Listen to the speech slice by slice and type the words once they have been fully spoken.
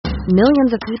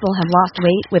Millions of people have lost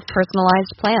weight with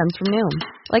personalized plans from Noom.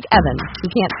 Like Evan,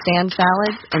 who can't stand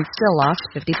salads and still lost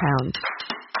 50 pounds.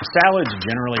 Salads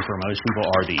generally for most people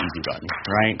are the easy button,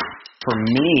 right? For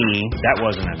me, that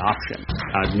wasn't an option.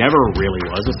 I never really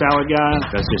was a salad guy.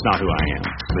 That's just not who I am.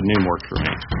 But Noom worked for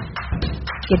me.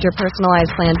 Get your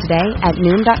personalized plan today at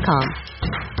Noom.com.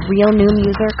 Real Noom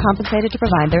user compensated to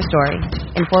provide their story.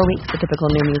 In 4 weeks, the typical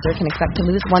Noom user can expect to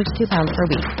lose 1 to 2 pounds per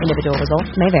week. Individual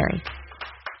results may vary.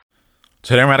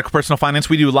 Today on Radical Personal Finance,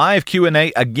 we do live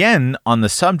Q&A again on the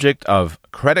subject of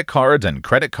credit cards and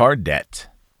credit card debt.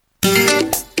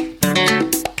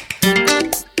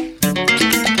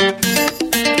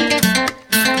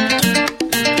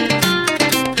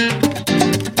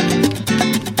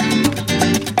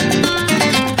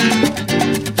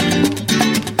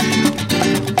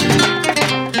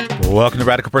 Welcome to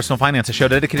Radical Personal Finance, a show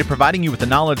dedicated to providing you with the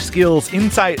knowledge, skills,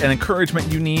 insight, and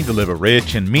encouragement you need to live a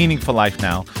rich and meaningful life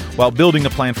now while building a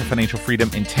plan for financial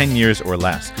freedom in 10 years or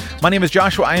less. My name is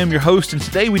Joshua. I am your host, and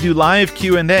today we do live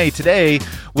Q&A today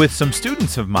with some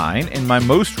students of mine in my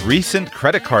most recent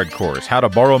credit card course, How to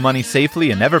Borrow Money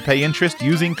Safely and Never Pay Interest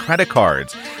Using Credit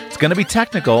Cards. It's going to be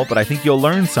technical, but I think you'll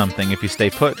learn something if you stay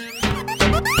put.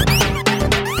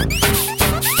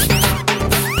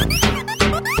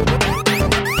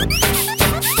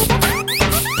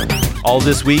 All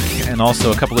this week, and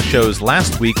also a couple of shows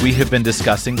last week, we have been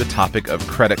discussing the topic of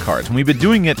credit cards. And we've been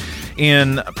doing it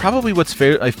in probably what's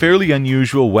a fairly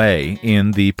unusual way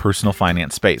in the personal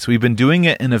finance space. We've been doing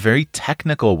it in a very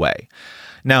technical way.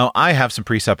 Now, I have some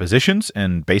presuppositions,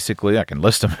 and basically I can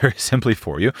list them very simply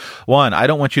for you. One, I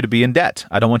don't want you to be in debt.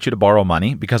 I don't want you to borrow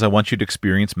money because I want you to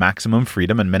experience maximum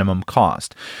freedom and minimum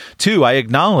cost. Two, I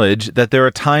acknowledge that there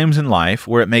are times in life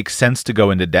where it makes sense to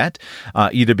go into debt,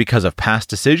 either because of past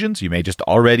decisions, you may just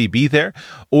already be there,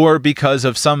 or because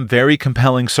of some very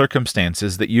compelling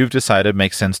circumstances that you've decided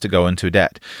make sense to go into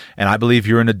debt. And I believe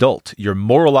you're an adult. Your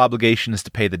moral obligation is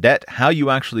to pay the debt. How you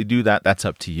actually do that, that's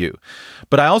up to you.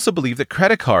 But I also believe that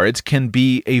credit cards can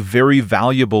be a very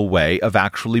valuable way of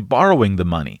actually borrowing the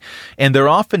money. And they're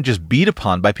often just beat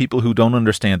upon by people who don't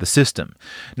understand the system.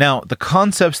 Now, the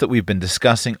concepts that we've been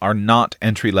discussing are not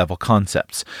entry-level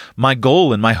concepts. My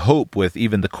goal and my hope with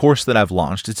even the course that I've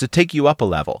launched is to take you up a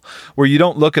level, where you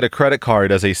don't look at a credit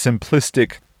card as a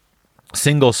simplistic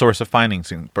single source of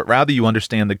financing, but rather you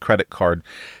understand the credit card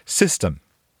system,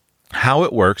 how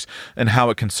it works, and how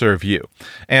it can serve you.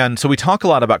 And so we talk a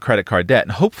lot about credit card debt,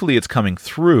 and hopefully it's coming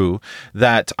through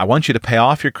that I want you to pay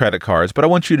off your credit cards, but I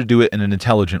want you to do it in an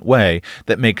intelligent way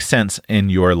that makes sense in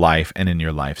your life and in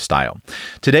your lifestyle.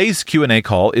 Today's Q&A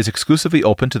call is exclusively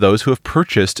open to those who have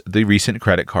purchased the recent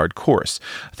credit card course.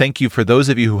 Thank you for those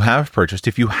of you who have purchased.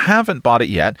 If you haven't bought it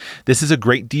yet, this is a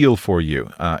great deal for you.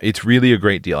 It's really a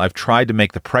great deal. I've tried to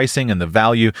make the pricing and the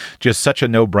value just such a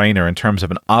no-brainer in terms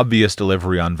of an obvious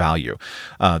delivery on value.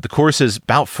 The course is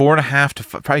about 4.5 to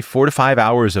probably 4 to 5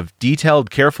 hours of detailed,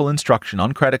 careful instruction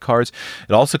on credit cards.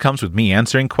 It also comes with me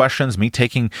answering questions, me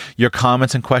taking your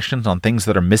comments and questions on things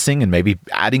that are missing, and maybe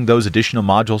adding those additional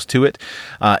modules to it.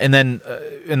 And then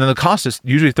the cost is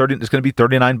usually it's going to be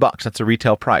 $39. That's a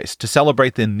retail price. To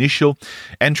celebrate the initial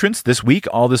entrance this week,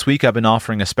 all this week, I've been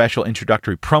offering a special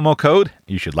introductory promo code.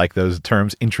 You should like those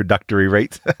terms, introductory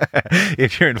rates,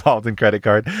 if you're involved in credit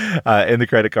card, in the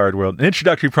credit card world. An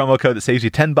introductory promo code that saves you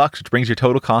 $10, which brings your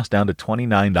total cost down to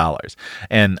 $29.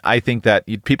 And I think that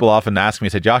people often ask me,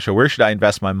 say, Joshua, where should I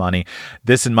invest my money?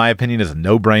 This, in my opinion, is a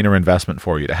no-brainer investment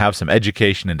for you to have some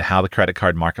education into how the credit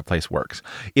card marketplace works.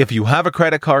 If you have a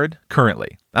credit card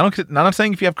currently, I'm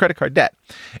saying if you have credit card debt.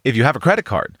 If you have a credit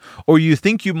card, or you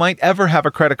think you might ever have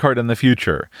a credit card in the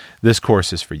future, this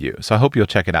course is for you. So I hope you'll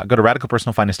check it out. Go to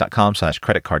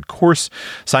radicalpersonalfinance.com/credit card course.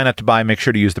 Sign up to buy. Make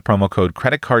sure to use the promo code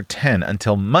creditcard10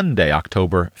 until Monday,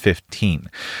 October 15.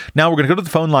 Now we're going to go to the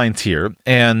phone lines here,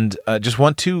 and just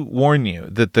want to warn you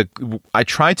that I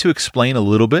try to explain a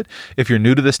little bit. If you're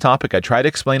new to this topic, I try to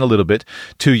explain a little bit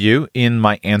to you in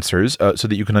my answers so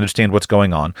that you can understand what's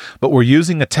going on. But we're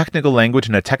using a technical language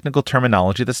and a technical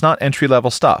terminology that's not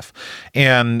entry-level stuff.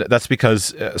 And that's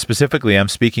because specifically I'm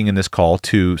speaking in this call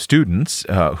to students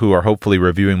who are hopefully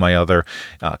reviewing my other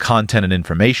content and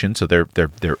information, so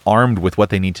they're armed with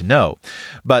what they need to know.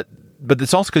 But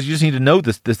it's also because you just need to know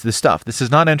this stuff. This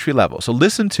is not entry level. So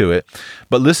listen to it,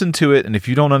 and if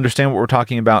you don't understand what we're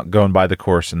talking about, go and buy the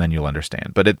course, and then you'll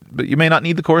understand. But you may not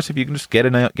need the course if you can just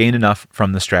gain enough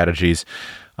from the strategies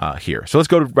here. So let's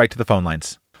go right to the phone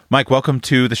lines. Mike, welcome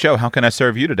to the show. How can I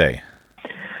serve you today?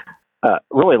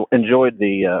 Really enjoyed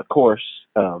the course,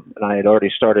 and I had already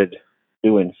started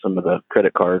doing some of the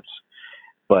credit cards,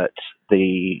 but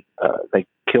they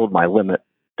killed my limit.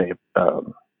 They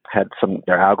had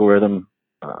their algorithm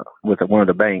with one of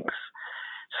the banks.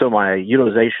 So my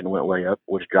utilization went way up,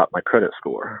 which dropped my credit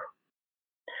score.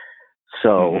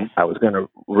 So I was going to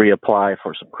reapply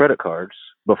for some credit cards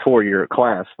before your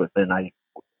class, but then I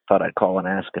thought I'd call and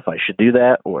ask if I should do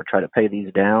that or try to pay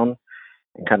these down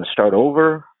and kind of start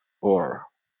over, or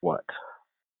what?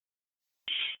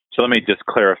 So let me just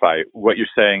clarify. What you're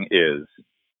saying is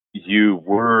you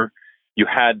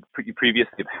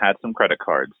previously had some credit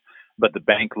cards, but the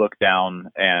bank looked down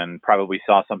and probably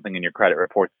saw something in your credit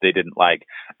report that they didn't like,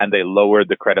 and they lowered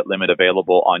the credit limit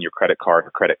available on your credit card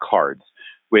or credit cards,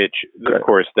 which, of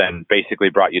course, then basically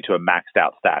brought you to a maxed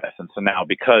out status. And so now,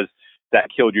 because that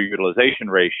killed your utilization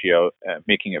ratio,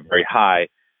 making it very high,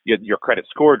 your credit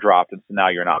score dropped, and so now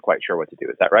you're not quite sure what to do.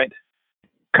 Is that right?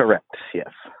 Correct,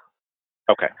 yes.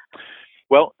 Okay.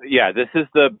 Well, yeah, this is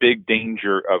the big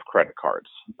danger of credit cards.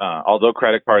 Although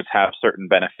credit cards have certain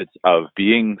benefits of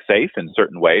being safe in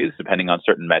certain ways, depending on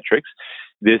certain metrics,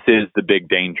 this is the big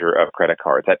danger of credit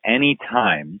cards. At any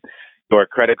time, your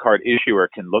credit card issuer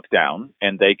can look down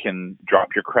and they can drop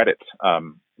your credit,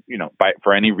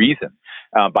 for any reason,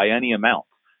 by any amount.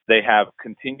 They have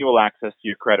continual access to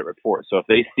your credit report. So if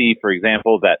they see, for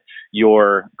example, that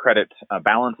your credit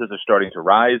balances are starting to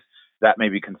rise, that may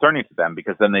be concerning to them,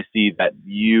 because then they see that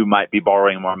you might be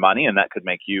borrowing more money, and that could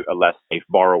make you a less safe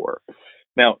borrower.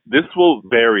 Now, this will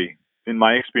vary, in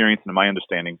my experience and in my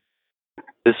understanding,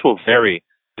 this will vary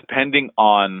depending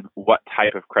on what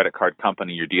type of credit card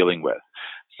company you're dealing with.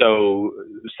 So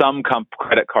some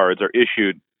credit cards are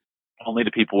issued only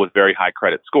to people with very high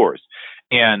credit scores.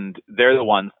 And they're the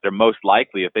ones that are most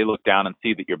likely, if they look down and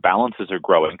see that your balances are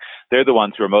growing, they're the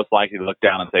ones who are most likely to look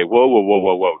down and say,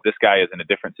 whoa, this guy is in a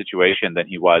different situation than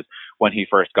he was when he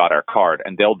first got our card,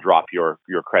 and they'll drop your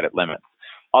credit limits.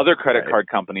 Other credit card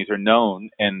companies are known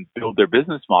and build their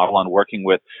business model on working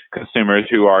with consumers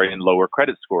who are in lower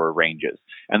credit score ranges.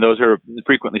 And those are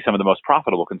frequently some of the most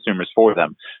profitable consumers for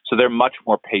them. So they're much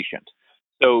more patient.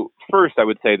 So first, I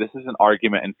would say this is an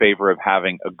argument in favor of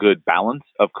having a good balance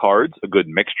of cards, a good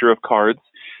mixture of cards.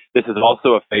 This is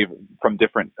also a favor from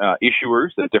different issuers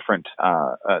that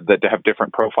have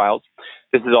different profiles.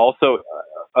 This is also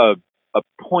a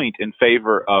point in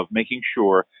favor of making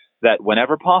sure that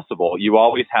whenever possible, you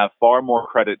always have far more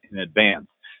credit in advance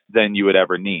than you would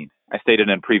ever need. I stated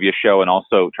in a previous show and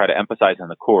also try to emphasize in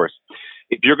the course,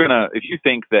 if you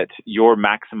think that your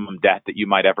maximum debt that you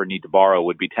might ever need to borrow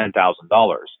would be $10,000,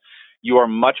 you are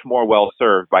much more well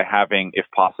served by having, if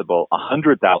possible,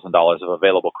 $100,000 of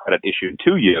available credit issued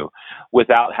to you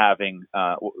without having,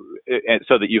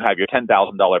 so that you have your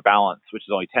 $10,000 balance, which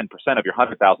is only 10% of your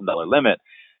 $100,000 limit.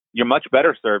 You're much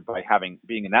better served by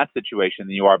being in that situation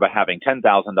than you are by having $10,000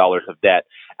 of debt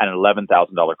and an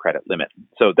 $11,000 credit limit.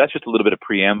 So that's just a little bit of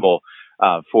preamble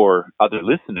for other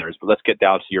listeners, but let's get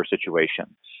down to your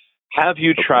situation. Have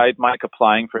you tried, Mike,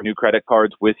 applying for new credit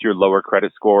cards with your lower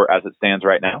credit score as it stands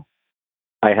right now?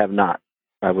 I have not.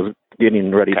 I was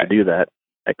getting ready to do that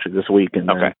actually this week.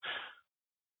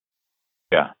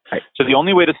 Yeah. So the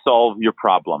only way to solve your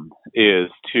problem is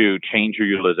to change your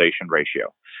utilization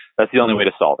ratio. That's the only way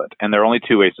to solve it. And there are only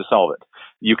two ways to solve it.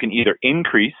 You can either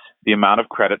increase the amount of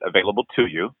credit available to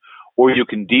you, or you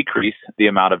can decrease the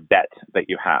amount of debt that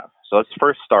you have. So let's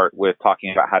first start with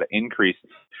talking about how to increase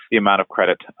the amount of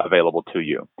credit available to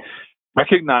you.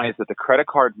 Recognize that the credit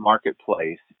card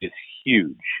marketplace is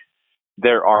huge.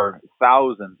 There are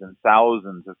thousands and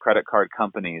thousands of credit card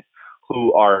companies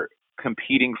who are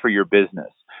competing for your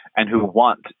business and who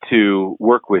want to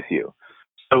work with you.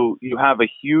 So you have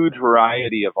a huge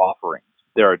variety of offerings.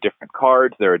 There are different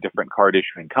cards. There are different card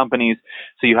issuing companies.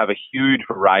 So you have a huge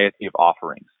variety of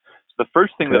offerings. So the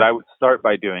first thing that I would start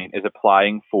by doing is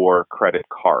applying for credit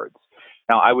cards.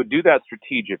 Now, I would do that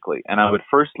strategically, and I would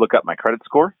first look up my credit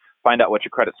score, find out what your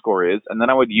credit score is, and then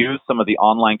I would use some of the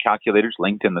online calculators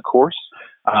linked in the course.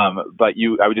 I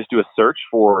would just do a search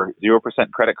for 0%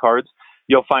 credit cards.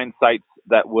 You'll find sites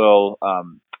that will,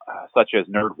 such as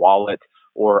NerdWallet,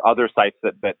 or other sites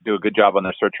that do a good job on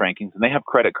their search rankings, and they have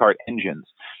credit card engines.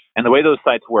 And the way those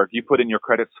sites work, you put in your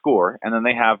credit score, and then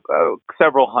they have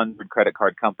several hundred credit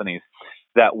card companies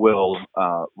that will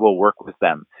work with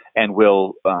them and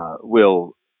will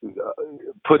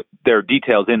put their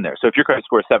details in there. So if your credit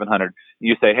score is 700,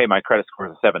 you say, hey, my credit score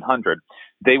is 700,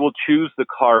 they will choose the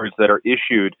cards that are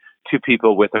issued to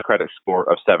people with a credit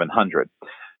score of 700.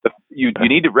 You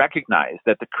need to recognize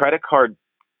that the credit card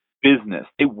business,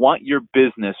 they want your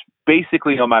business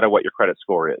basically no matter what your credit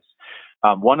score is.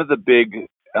 One of the big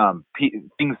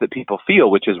things that people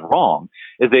feel, which is wrong,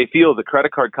 is they feel the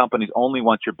credit card companies only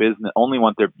want your business,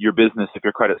 your business if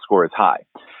your credit score is high.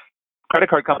 credit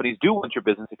card companies do want your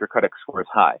business if your credit score is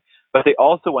high, but they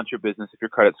also want your business if your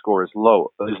credit score is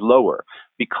lower,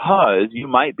 because you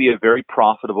might be a very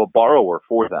profitable borrower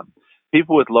for them.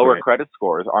 People with lower credit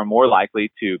scores are more likely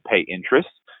to pay interest.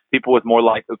 People with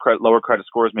lower credit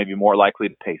scores may be more likely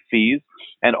to pay fees.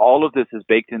 And all of this is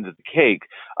baked into the cake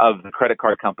of the credit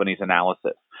card company's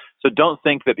analysis. So don't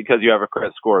think that because you have a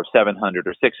credit score of 700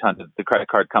 or 600, the credit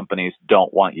card companies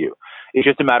don't want you. It's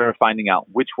just a matter of finding out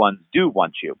which ones do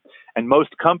want you. And most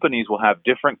companies will have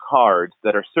different cards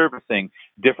that are servicing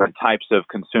different types of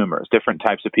consumers, different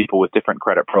types of people with different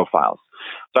credit profiles.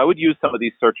 So I would use some of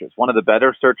these searches. One of the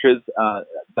better searches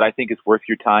that I think is worth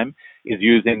your time is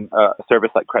using a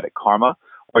service like Credit Karma,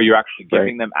 where you're actually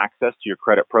giving them access to your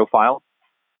credit profile.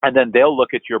 And then they'll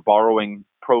look at your borrowing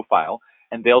profile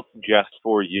and they'll suggest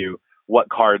for you what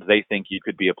cards they think you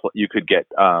could get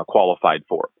qualified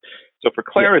for. So for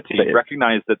clarity,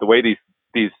 recognize that the way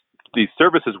these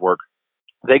services work,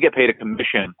 they get paid a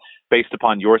commission based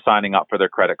upon your signing up for their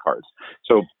credit cards.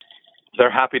 So they're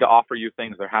happy to offer you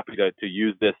things. They're happy to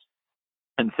use this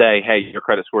and say, hey, your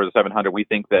credit score is 700. We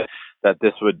think that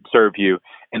this would serve you.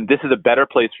 And this is a better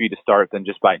place for you to start than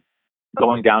just by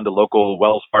going down to local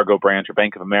Wells Fargo branch or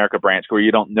Bank of America branch where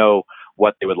you don't know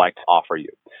what they would like to offer you.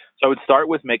 So I would start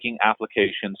with making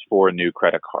applications for new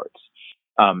credit cards.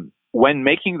 When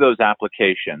making those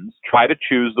applications, try to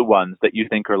choose the ones that you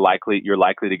think you're likely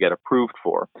to get approved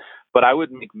for. But I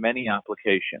would make many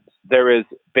applications. There is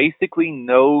basically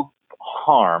no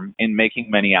harm in making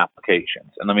many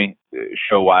applications. And let me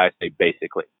show why I say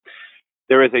basically.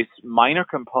 There is a minor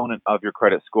component of your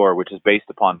credit score which is based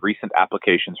upon recent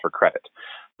applications for credit.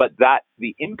 But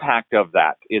the impact of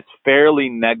that is fairly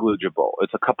negligible.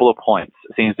 It's a couple of points.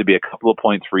 It seems to be a couple of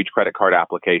points for each credit card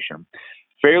application.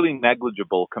 Fairly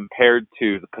negligible compared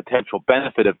to the potential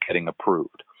benefit of getting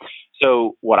approved.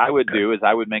 So what I would do is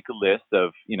I would make a list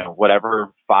of,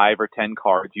 whatever 5 or 10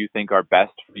 cards you think are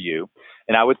best for you.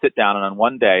 And I would sit down and on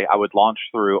one day I would launch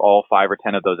through all 5 or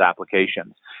 10 of those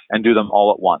applications and do them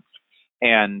all at once.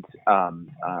 And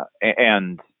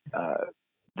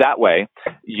that way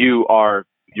you're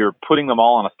putting them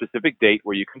all on a specific date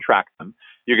where you can track them.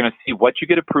 You're going to see what you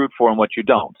get approved for and what you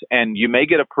don't. And you may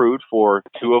get approved for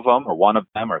 2 of them or 1 of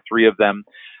them or 3 of them.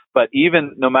 But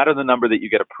even no matter the number that you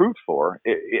get approved for,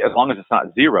 as long as it's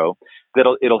not 0,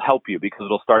 it'll help you because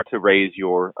it'll start to raise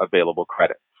your available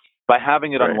credit. By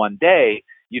having it on one day,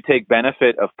 you take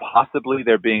benefit of possibly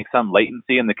there being some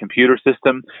latency in the computer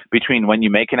system between when you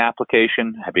make an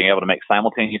application, being able to make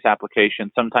simultaneous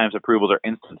applications. Sometimes approvals are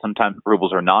instant, sometimes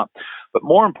approvals are not. But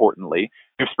more importantly,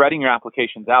 you're spreading your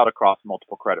applications out across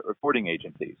multiple credit reporting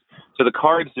agencies. So the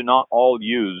cards do not all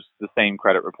use the same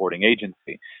credit reporting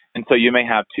agency. And so you may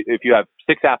have, if you have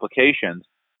 6 applications,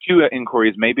 2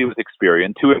 inquiries may be with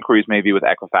Experian, 2 inquiries may be with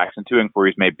Equifax, and 2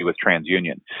 inquiries may be with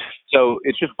TransUnion. So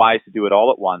it's just wise to do it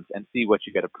all at once and see what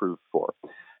you get approved for.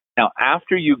 Now,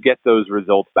 after you get those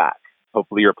results back,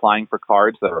 hopefully you're applying for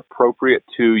cards that are appropriate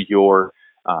to your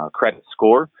credit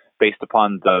score based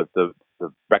upon the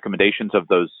recommendations of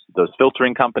those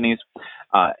filtering companies.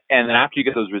 And then after you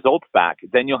get those results back,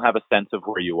 then you'll have a sense of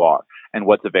where you are and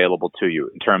what's available to you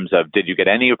in terms of, did you get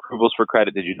any approvals for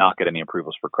credit? Did you not get any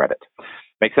approvals for credit?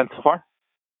 Make sense so far?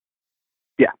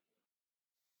 Yeah.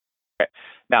 Okay.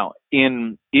 Now,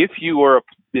 if you are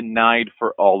denied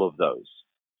for all of those,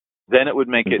 then it would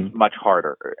make it much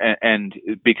harder. And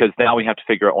because now we have to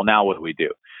figure out, well, now what do we do?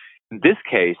 In this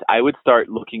case, I would start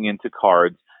looking into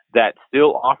cards that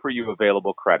still offer you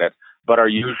available credit, but are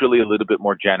usually a little bit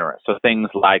more generous. So things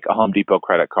like a Home Depot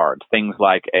credit card, things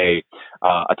like a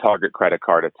Target credit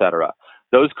card, et cetera.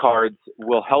 Those cards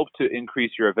will help to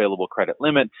increase your available credit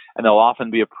limit, and they'll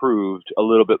often be approved a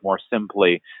little bit more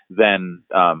simply than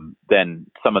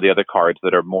some of the other cards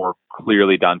that are more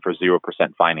clearly done for 0%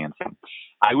 financing.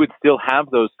 I would still have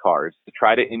those cards to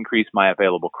try to increase my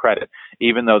available credit,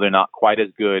 even though they're not quite as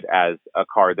good as a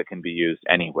card that can be used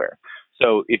anywhere.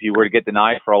 So if you were to get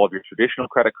denied for all of your traditional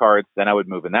credit cards, then I would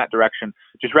move in that direction.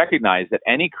 Just recognize that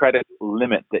any credit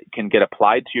limit that can get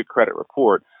applied to your credit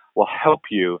report will help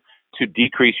you to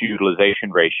decrease your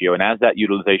utilization ratio. And as that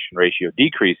utilization ratio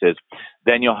decreases,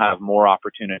 then you'll have more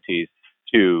opportunities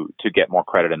to get more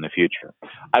credit in the future.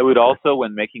 I would also,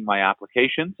 when making my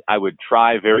applications, I would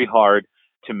try very hard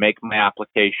to make my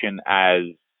application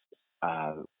as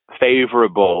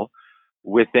favorable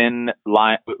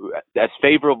as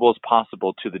favorable as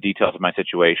possible to the details of my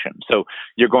situation. So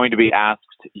you're going to be asked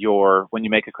when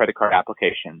you make a credit card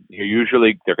application,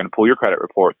 they're going to pull your credit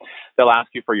report. They'll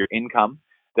ask you for your income.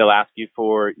 They'll ask you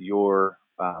for your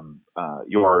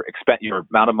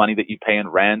amount of money that you pay in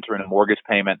rent or in a mortgage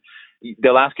payment.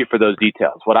 they'll ask you for those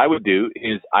details. What I would do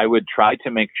is I would try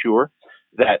to make sure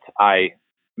that I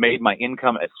made my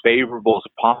income as favorable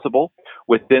as possible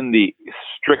within the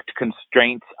strict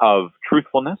constraints of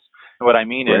truthfulness. And what I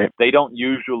mean is they don't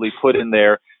usually put in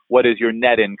there what is your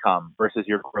net income versus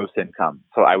your gross income.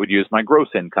 So I would use my gross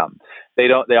income. They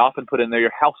often put in there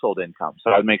your household income. So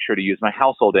I would make sure to use my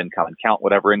household income and count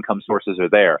whatever income sources are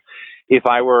there. If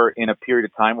I were in a period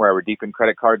of time where I were deep in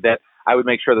credit card debt, I would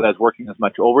make sure that I was working as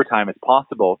much overtime as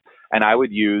possible, and I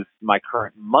would use my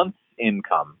current month's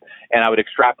income, and I would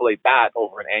extrapolate that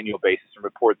over an annual basis and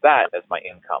report that as my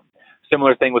income.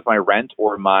 Similar thing with my rent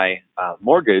or my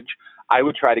mortgage. I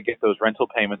would try to get those rental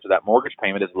payments or that mortgage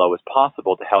payment as low as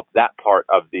possible to help that part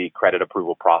of the credit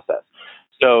approval process.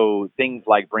 So things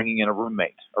like bringing in a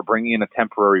roommate or bringing in a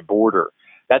temporary boarder,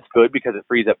 that's good because it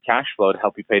frees up cash flow to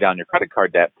help you pay down your credit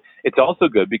card debt. It's also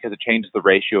good because it changes the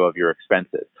ratio of your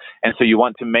expenses. And so you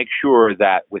want to make sure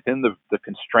that within the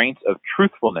constraints of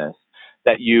truthfulness,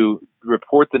 that you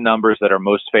report the numbers that are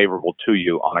most favorable to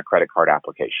you on a credit card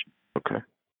application. Okay.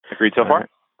 Agreed so far? Right.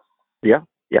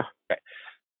 Yeah. Okay.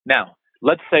 Now,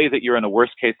 let's say that you're in a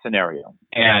worst case scenario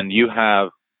and you have,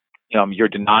 you're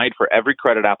denied for every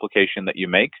credit application that you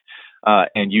make,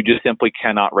 and you just simply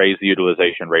cannot raise the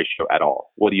utilization ratio at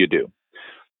all. What do you do?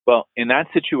 Well, in that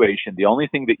situation, the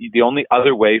only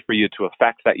other way for you to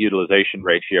affect that utilization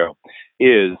ratio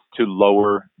is to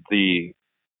lower the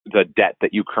debt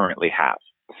that you currently have.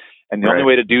 And the only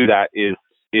way to do that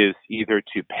is either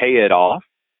to pay it off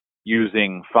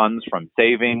using funds from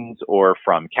savings or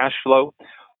from cash flow,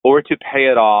 or to pay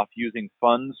it off using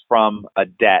funds from a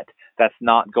debt that's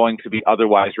not going to be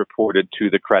otherwise reported to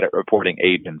the credit reporting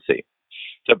agency.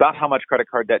 So about how much credit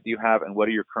card debt do you have, and what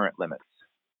are your current limits?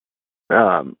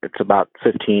 It's about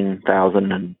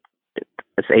 $15,000, and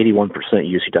it's 81%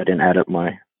 usage. I didn't add up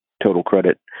my total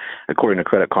credit. According to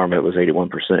Credit Karma, it was 81%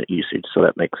 usage, so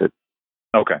that makes it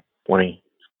 20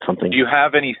 something. Do you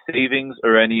have any savings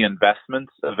or any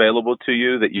investments available to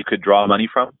you that you could draw money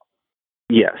from?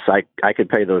 Yes, I could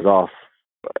pay those off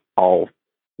all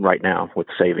right now with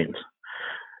savings.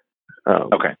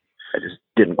 I just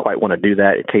didn't quite want to do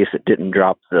that in case it didn't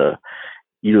drop the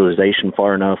utilization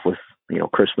far enough with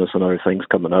Christmas and other things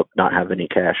coming up. Not have any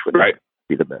cash would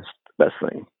be the best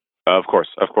thing. Of course.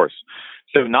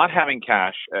 So not having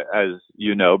cash, as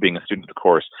you know, being a student of the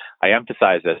course, I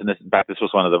emphasize this, and in fact, this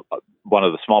was one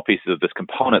of the small pieces of this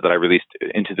component that I released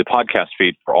into the podcast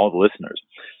feed for all the listeners.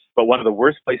 But one of the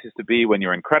worst places to be when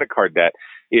you're in credit card debt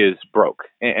is broke.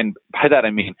 And by that,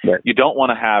 I mean, you don't want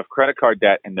to have credit card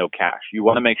debt and no cash. You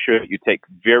want to make sure that you take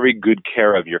very good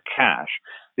care of your cash,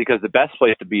 because the best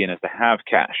place to be in is to have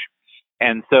cash.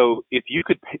 And so if you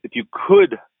could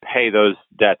pay those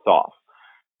debts off,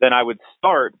 then I would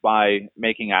start by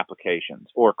making applications.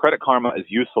 Or Credit Karma is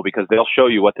useful because they'll show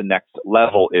you what the next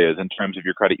level is in terms of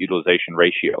your credit utilization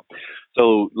ratio.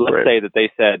 So let's say that they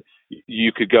said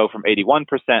you could go from 81%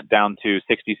 down to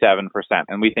 67%,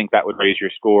 and we think that would raise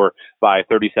your score by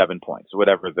 37 points,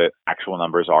 whatever the actual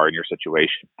numbers are in your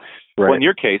situation. Well, in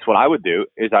your case, what I would do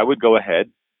is I would go ahead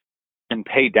and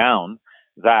pay down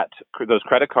those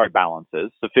credit card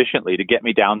balances sufficiently to get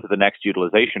me down to the next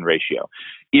utilization ratio.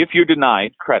 If you're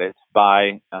denied credit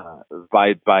by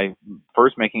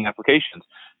first making applications,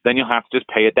 then you'll have to just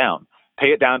pay it down. Pay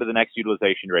it down to the next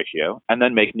utilization ratio, and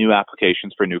then make new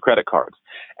applications for new credit cards.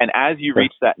 And as you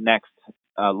reach that next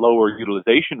lower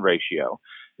utilization ratio,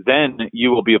 then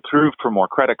you will be approved for more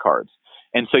credit cards.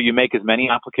 And so you make as many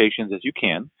applications as you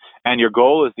can, and your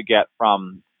goal is to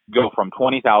go from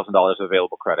 $20,000 of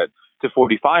available credit to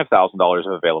 $45,000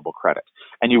 of available credit.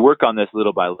 And you work on this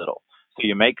little by little. So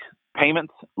you make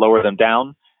payments, lower them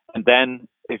down, and then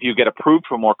if you get approved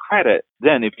for more credit,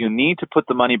 then if you need to put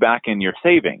the money back in your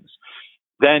savings,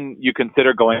 then you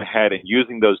consider going ahead and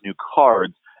using those new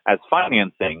cards as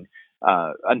financing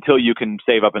until you can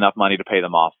save up enough money to pay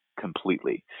them off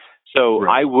completely. So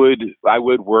I would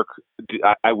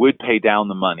pay down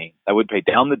the money. I would pay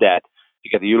down the debt to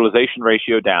get the utilization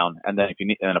ratio down, and then if you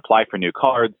need, and apply for new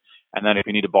cards, and then if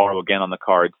you need to borrow again on the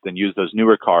cards, then use those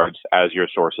newer cards as your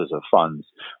sources of funds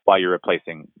while you're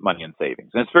replacing money in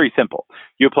savings. And it's very simple.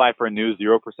 You apply for a new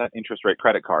 0% interest rate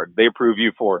credit card. They approve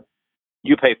you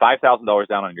you pay $5,000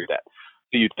 down on your debt.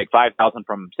 So you take $5,000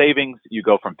 from savings, you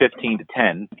go from 15 to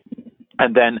 10,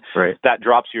 and then that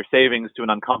drops your savings to an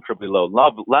uncomfortably low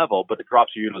level, but it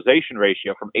drops your utilization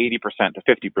ratio from 80% to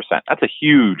 50%. That's a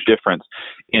huge difference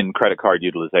in credit card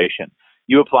utilization.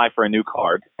 You apply for a new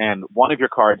card, and one of your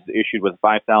cards is issued with a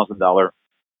 $5,000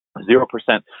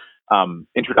 0%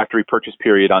 introductory purchase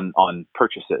period on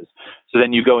purchases. So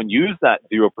then you go and use that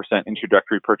 0%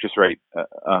 introductory purchase rate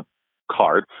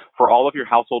card for all of your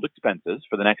household expenses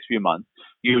for the next few months.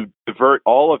 You divert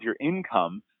all of your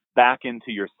income back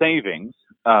into your savings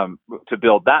to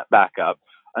build that back up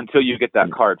until you get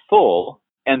that card full,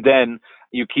 and then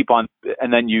you keep on,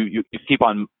 you keep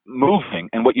on moving.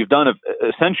 And what you've done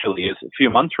essentially is, a few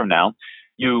months from now,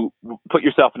 you put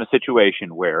yourself in a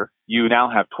situation where you now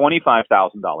have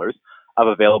 $25,000 of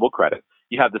available credit.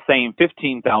 You have the same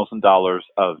 $15,000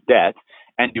 of debt,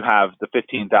 and you have the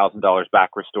 $15,000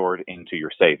 back restored into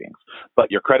your savings. But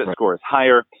your credit score is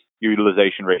higher, your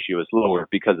utilization ratio is lower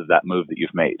because of that move that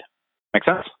you've made. Make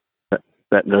sense?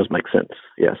 That does make sense,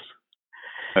 yes.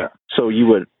 Yeah. So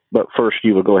but first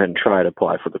you would go ahead and try to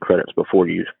apply for the credits before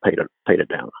you paid it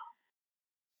down.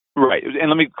 Right. And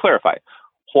let me clarify.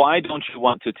 Why don't you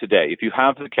want to today, if you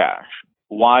have the cash,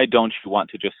 why don't you want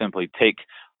to just simply take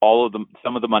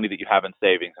some of the money that you have in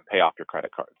savings and pay off your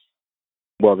credit cards?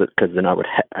 Well, because then I would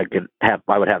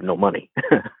have no money,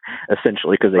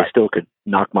 essentially, because they still could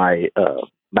knock my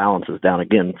balances down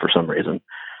again for some reason,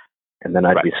 and then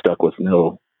I'd be stuck with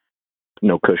no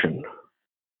cushion.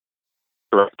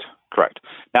 Correct.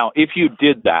 Now, if you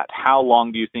did that, how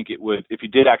long do you think it would, if you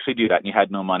did actually do that and you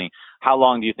had no money, how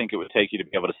long do you think it would take you to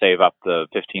be able to save up the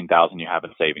 $15,000 you have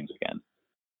in savings again?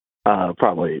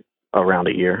 Probably around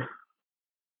a year.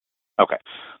 Okay.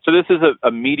 So this is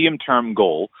a medium-term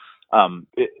goal, and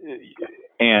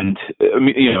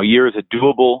a year is a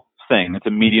doable thing. It's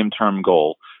a medium-term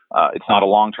goal. It's not a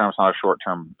long-term. It's not a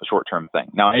short-term thing.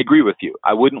 Now, I agree with you.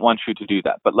 I wouldn't want you to do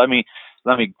that, but let me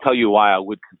tell you why I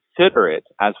would consider it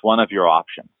as one of your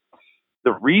options.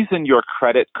 The reason your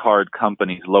credit card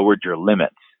companies lowered your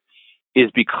limits is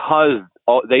because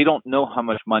they don't know how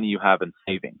much money you have in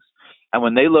savings. And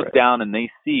when they look down and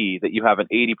they see that you have an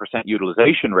 80%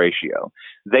 utilization ratio,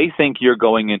 they think you're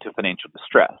going into financial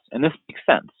distress. And this makes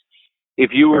sense.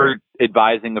 If you were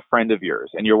advising a friend of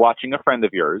yours and you're watching a friend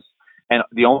of yours, and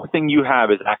the only thing you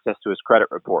have is access to his credit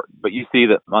report, but you see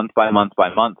that month by month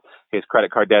by month, his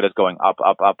credit card debt is going up,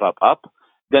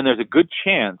 then there's a good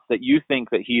chance that you think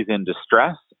that he's in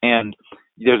distress, and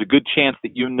there's a good chance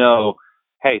that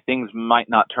hey, things might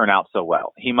not turn out so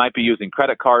well. He might be using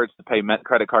credit cards to pay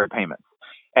credit card payments,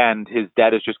 and his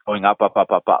debt is just going up.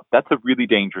 That's a really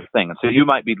dangerous thing. And so you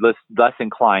might be less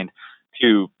inclined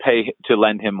to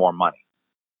lend him more money.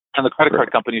 And the credit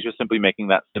card company is just simply making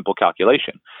that simple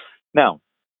calculation. Now,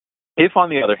 if on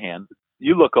the other hand,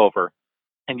 you look over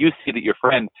and you see that your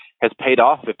friend has paid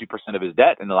off 50% of his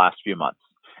debt in the last few months,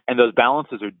 and those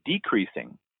balances are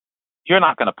decreasing, you're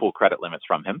not going to pull credit limits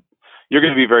from him. You're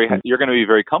going to be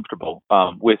very comfortable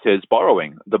with his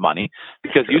borrowing the money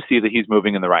because you see that he's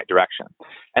moving in the right direction.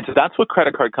 And so that's what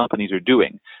credit card companies are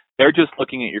doing. They're just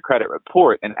looking at your credit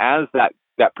report, and as that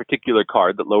particular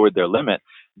card that lowered their limit,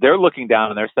 they're looking down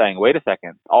and they're saying, wait a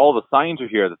second, all the signs are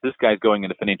here that this guy's going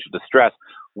into financial distress.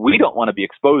 We don't want to be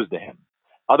exposed to him.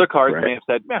 Other cards may have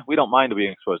said, we don't mind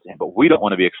being exposed to him, but we don't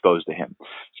want to be exposed to him.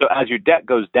 So as your debt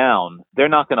goes down, they're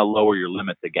not going to lower your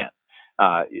limits again.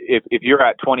 If you're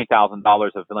at $20,000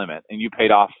 of the limit and you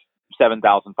paid off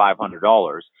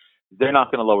 $7,500, they're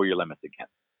not going to lower your limits again.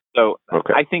 So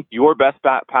I think your best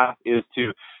path is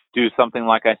to do something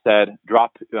like I said,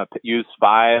 use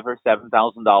 $5,000 or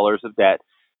 $7,000 of debt,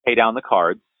 pay down the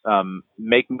cards,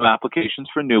 make new applications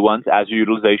for new ones as your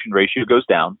utilization ratio goes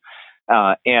down,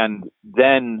 and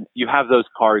then you have those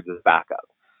cards as backup.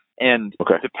 And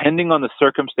depending on the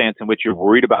circumstance in which you're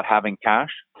worried about having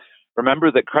cash, remember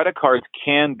that credit cards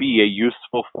can be a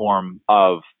useful form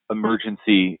of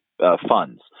emergency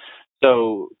funds.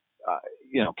 So,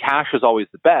 cash is always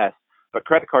the best, but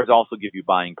credit cards also give you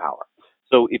buying power.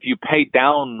 So if you pay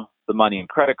down the money in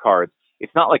credit cards,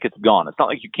 it's not like it's gone. It's not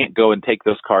like you can't go and take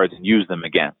those cards and use them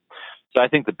again. So I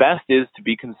think the best is to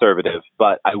be conservative,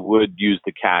 but I would use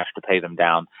the cash to pay them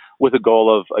down with a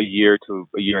goal of a year to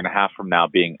a year and a half from now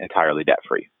being entirely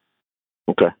debt-free.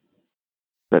 Okay.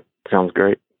 That sounds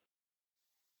great.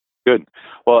 Good.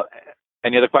 Well,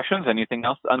 any other questions? Anything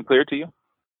else unclear to you?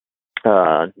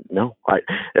 No.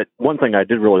 One thing I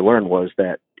did really learn was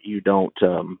that you don't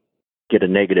get a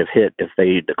negative hit if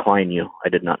they decline you. I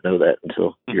did not know that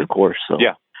until your course. So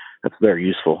that's very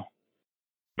useful.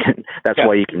 That's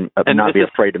why you can not be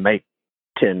afraid to make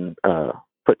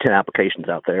put 10 applications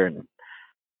out there and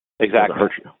exactly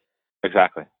hurt you.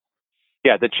 Exactly.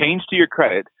 Yeah, the change to your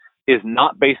credit is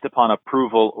not based upon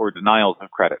approval or denials of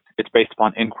credit. It's based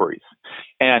upon inquiries.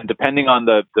 And depending on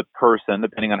the person,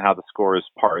 depending on how the score is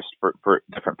parsed for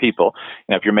different people,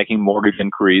 if you're making mortgage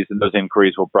inquiries, and those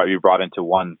inquiries will be brought into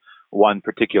one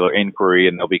particular inquiry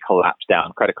and they'll be collapsed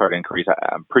down. Credit card inquiries,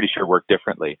 I'm pretty sure, work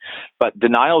differently. But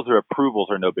denials or approvals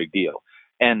are no big deal.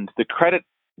 And the credit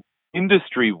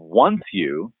industry wants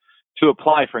you to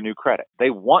apply for new credit. They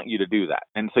want you to do that.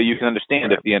 And so you can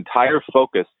understand if the entire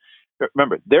focus,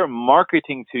 remember, they're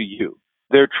marketing to you.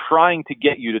 They're trying to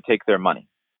get you to take their money.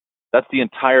 That's the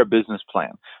entire business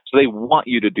plan. So they want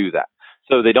you to do that.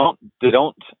 So they don't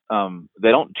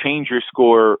change your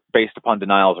score based upon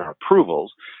denials or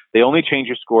approvals. They only change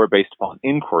your score based upon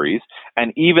inquiries.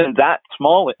 And even that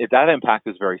impact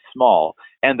is very small.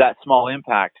 And that small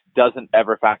impact doesn't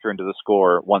ever factor into the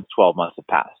score once 12 months have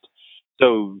passed.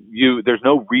 So there's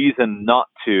no reason not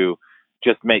to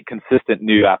just make consistent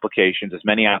new applications, as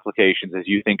many applications as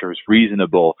you think are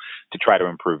reasonable to try to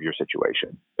improve your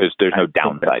situation. There's no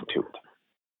downside to it.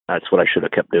 That's what I should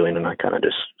have kept doing, and I kind of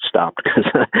just stopped because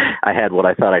I had what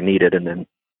I thought I needed, and then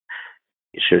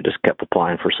you should have just kept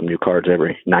applying for some new cards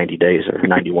every 90 days or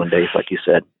 91 days, like you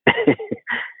said.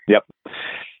 Yep,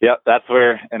 that's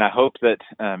where, and I hope that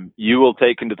you will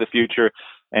take into the future,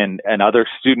 and other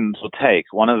students will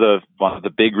take. One of the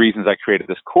big reasons I created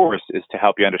this course is to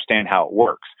help you understand how it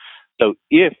works. So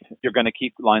if you're going to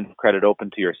keep lines of credit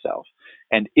open to yourself,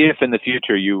 and if in the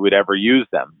future you would ever use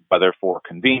them, whether for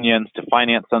convenience, to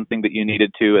finance something that you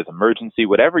needed to as emergency,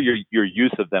 whatever your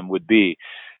use of them would be,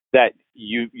 that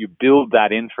you build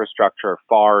that infrastructure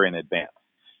far in advance.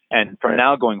 And from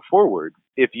now going forward,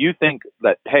 if you think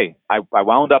that, hey, I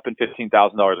wound up in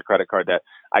 $15,000 of credit card debt,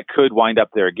 I could wind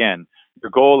up there again, your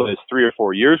goal is 3 or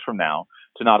 4 years from now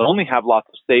to not only have lots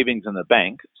of savings in the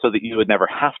bank so that you would never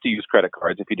have to use credit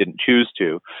cards if you didn't choose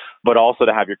to, but also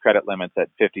to have your credit limits at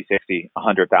 $50,000, $60,000,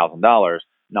 $100,000,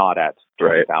 not at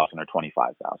 $20,000 or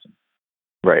 $25,000.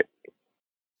 Right.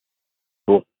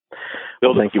 Cool.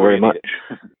 Well, thank you very much.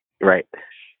 Right.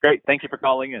 Great. Thank you for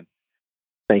calling in.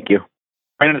 Thank you.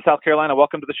 Brandon in South Carolina,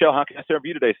 welcome to the show. How can I serve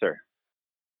you today, sir?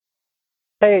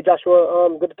 Hey,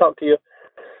 Joshua. Good to talk to you.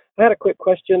 I had a quick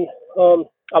question. I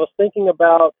was thinking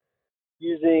about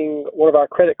using one of our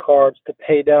credit cards to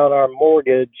pay down our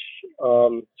mortgage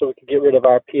so we could get rid of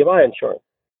our PMI insurance.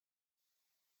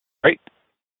 Great.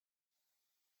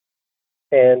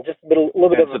 And just a little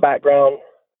bit of a background.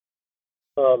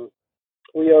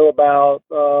 We owe about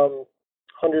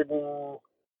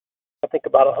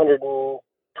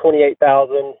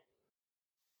 $128,000,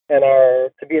 and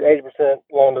to be an 80%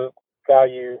 loan to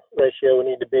value ratio, we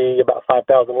need to be about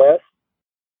 $5,000 less.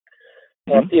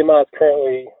 PMI is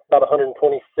currently about $126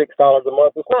 a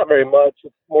month. It's not very much.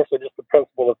 It's more so just the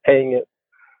principle of paying it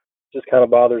just kind of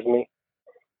bothers me.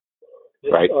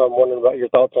 Wondering about your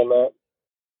thoughts on that.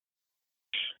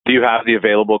 Do you have the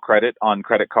available credit on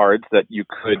credit cards that you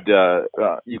could put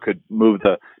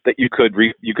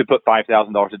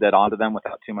 $5,000 of debt onto them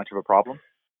without too much of a problem?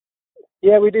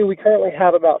 Yeah, we do. We currently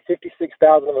have about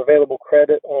 $56,000 of available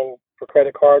credit for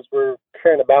credit cards. We're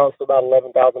carrying a balance of about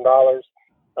 $11,000.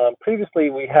 Previously,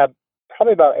 we had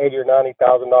probably about $80,000 or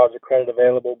 $90,000 of credit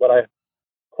available, but I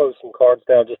closed some cards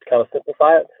down just to kind of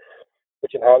simplify it,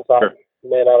 which in hindsight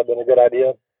may not have been a good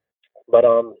idea. But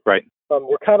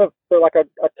we're kind of, so like our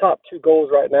top two goals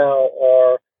right now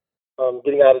are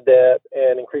getting out of debt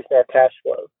and increasing our cash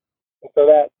flow. And so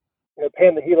that,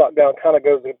 paying the HELOC down kind of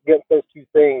goes against those two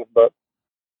things, but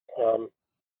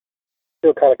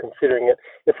still kind of considering it.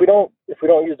 If we don't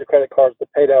use the credit cards to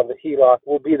pay down the HELOC,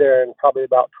 we'll be there in probably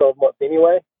about 12 months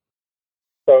anyway.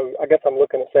 So I guess I'm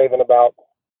looking at saving about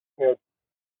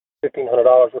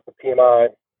 $1,500 with the PMI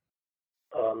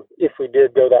if we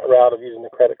did go that route of using the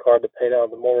credit card to pay down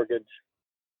the mortgage.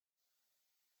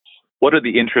 What are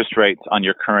the interest rates on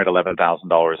your current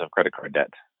 $11,000 of credit card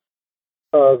debt?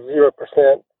 0%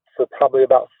 for probably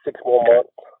about 6 more months.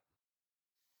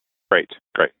 Great.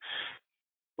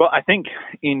 Well, I think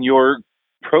in your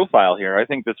profile here, I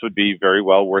think this would be very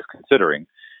well worth considering.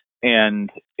 And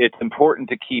it's important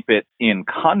to keep it in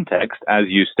context, as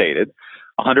you stated.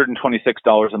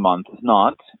 $126 a month is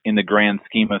not, in the grand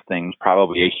scheme of things,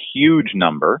 probably a huge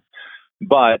number.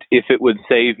 But if it would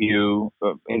save you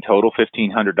in total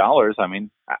 $1,500, I mean,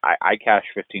 I cash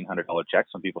 $1,500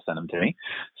 checks when people send them to me,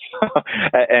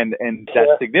 and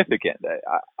that's significant.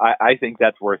 I think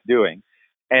that's worth doing.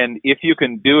 And if you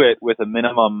can do it with a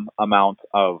minimum amount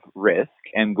of risk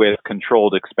and with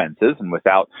controlled expenses and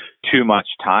without too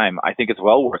much time, I think it's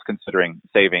well worth considering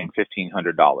saving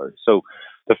 $1,500. So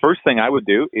the first thing I would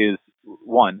do is,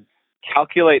 one,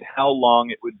 calculate how long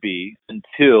it would be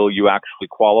until you actually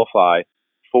qualify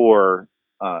for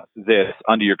this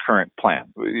under your current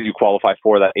plan. You qualify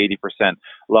for that 80%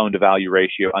 loan to value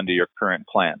ratio under your current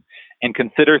plan. And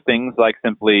consider things like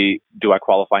simply, do I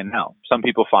qualify now? Some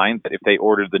people find that if they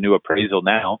ordered the new appraisal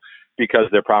now, because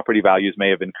their property values may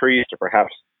have increased or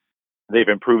perhaps they've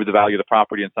improved the value of the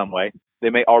property in some way, they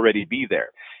may already be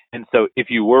there. And so if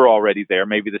you were already there,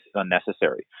 maybe this is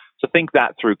unnecessary. So think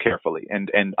that through carefully and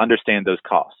understand those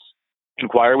costs.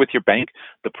 Inquire with your bank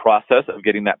the process of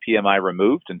getting that PMI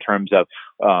removed in terms of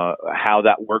how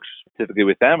that works specifically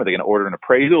with them. Are they going to order an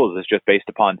appraisal? Is this just based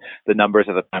upon the numbers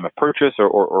at the time of purchase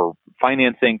or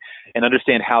financing? And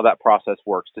understand how that process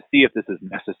works to see if this is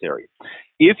necessary.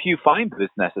 If you find this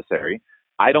necessary,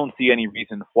 I don't see any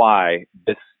reason why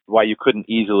you couldn't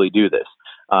easily do this.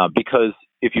 Because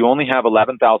if you only have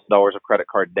 $11,000 of credit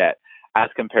card debt as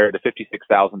compared to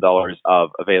 $56,000 of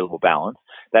available balance,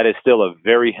 that is still a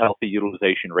very healthy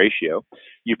utilization ratio.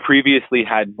 You previously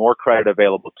had more credit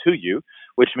available to you,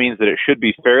 which means that it should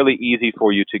be fairly easy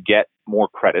for you to get more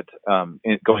credit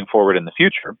going forward in the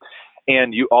future.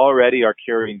 And you already are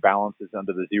carrying balances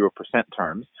under the 0%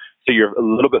 terms, so you're a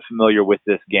little bit familiar with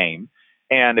this game.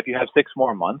 And if you have 6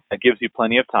 more months, that gives you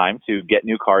plenty of time to get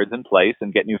new cards in place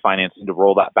and get new financing to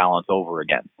roll that balance over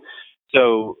again.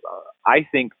 So I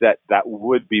think that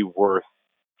would be worth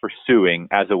pursuing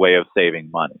as a way of saving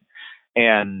money.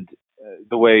 And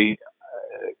the way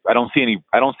I don't see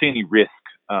any risk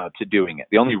to doing it.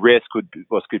 The only risk would be,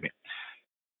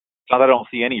 not that I don't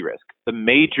see any risk. The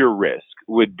major risk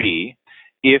would be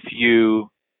if you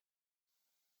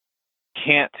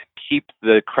can't keep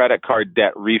the credit card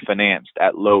debt refinanced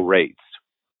at low rates,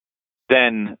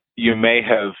 then you may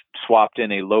have swapped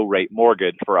in a low rate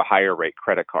mortgage for a higher rate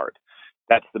credit card.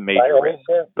 That's the major risk.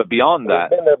 But beyond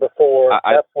that, we've been there before.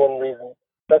 That's one reason.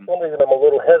 That's one reason I'm a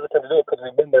little hesitant to do it, because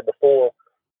we've been there before.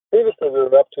 Previously, we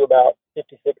were up to about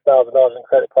 $56,000 in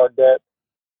credit card debt,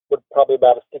 with probably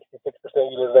about a 66%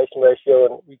 utilization ratio,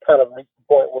 and we kind of reached the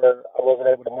point where I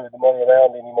wasn't able to move the money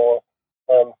around anymore.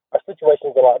 Our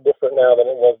situation is a lot different now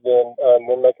than it was then.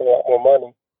 We're making a lot more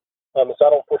money, so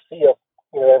I don't foresee us,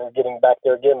 ever getting back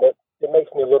there again. But it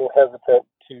makes me a little hesitant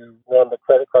to run the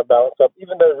credit card balance up,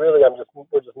 even though really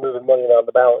we're just moving money around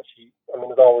the balance sheet.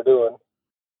 That's all we're doing.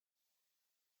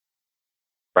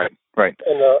 Right.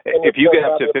 And if you get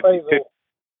up to 50,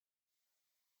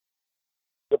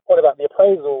 the point about the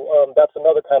appraisal, that's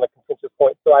another kind of contentious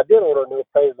point. So I did order a new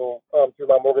appraisal through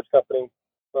my mortgage company.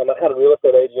 I had a real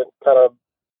estate agent kind of,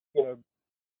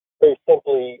 very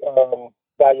simply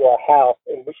value our house,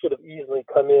 and we should have easily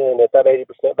come in at that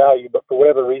 80% value, but for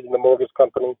whatever reason, the mortgage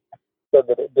company said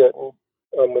that it didn't,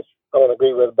 which I don't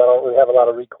agree with, but I don't really have a lot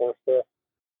of recourse there.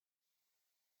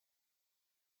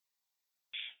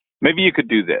 Maybe you could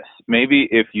do this. Maybe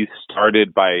if you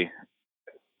started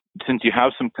since you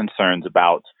have some concerns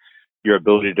about your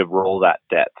ability to roll that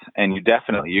debt, and you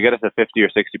get us a 50 or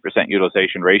 60%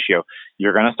 utilization ratio,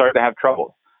 you're going to start to have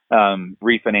trouble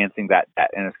refinancing that debt,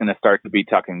 and it's going to start to be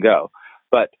tuck and go.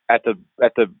 But at the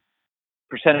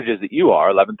percentages that you are,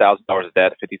 $11,000 of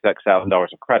debt, $56,000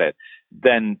 of credit,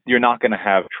 then you're not going to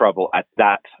have trouble at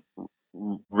that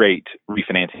rate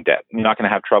refinancing debt. You're not going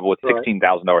to have trouble with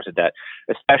 $16,000 of debt,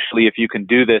 especially if you can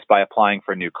do this by applying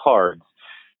for new cards.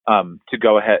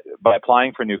 By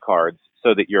applying for new cards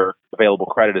so that your available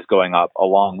credit is going up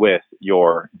along with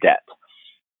your debt.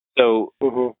 So,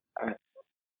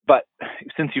 but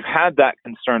since you've had that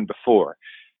concern before,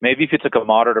 maybe if you took a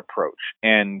moderate approach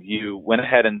and you went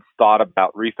ahead and thought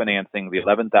about refinancing the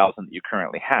 $11,000 that you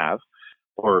currently have,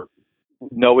 or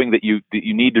knowing that you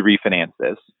need to refinance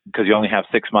this because you only have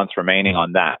 6 months remaining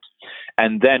on that.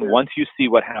 And then once you see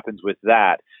what happens with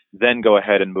that, then go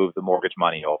ahead and move the mortgage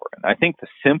money over. And I think the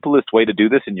simplest way to do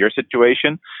this in your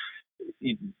situation, do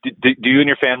you and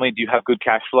your family, do you have good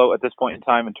cash flow at this point in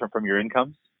time from your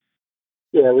incomes?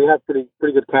 Yeah, we have pretty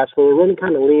good cash flow. We're running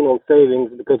kind of lean on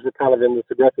savings because we're kind of in this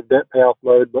aggressive debt payoff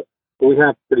mode, but we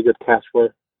have pretty good cash flow.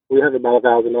 We have about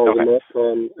 $1,000 a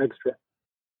month extra.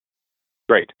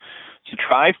 Great. So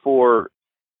try for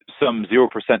some 0%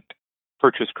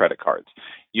 purchase credit cards.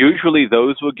 Usually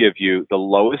those will give you the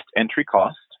lowest entry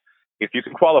cost. If you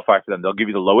can qualify for them, they'll give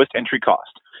you the lowest entry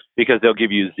cost because they'll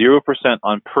give you 0%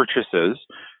 on purchases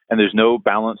and there's no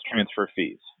balance transfer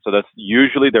fees. So that's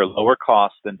usually they're lower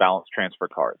cost than balance transfer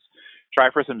cards. Try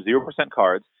for some 0%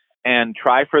 cards and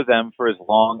try for them for as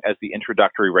long as the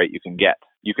introductory rate you can get.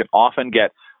 You can often get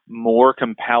more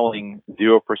compelling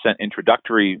 0%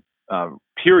 introductory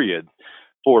periods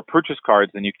for purchase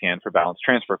cards than you can for balance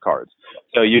transfer cards.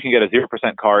 So you can get a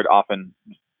 0% card often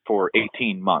for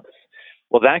 18 months.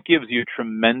 Well, that gives you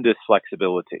tremendous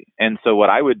flexibility. And so what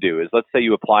I would do is, let's say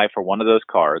you apply for one of those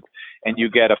cards and you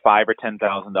get a $5,000 or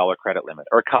 $10,000 credit limit,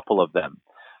 or a couple of them.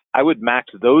 I would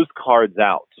max those cards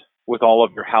out with all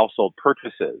of your household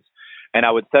purchases, and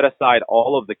I would set aside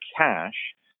all of the cash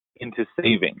into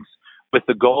savings, with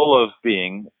the goal of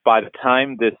being, by the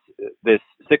time this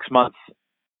 6 months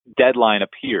deadline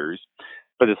appears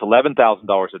for this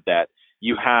 $11,000 of debt,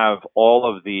 you have all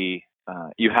of the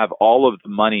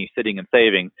money sitting in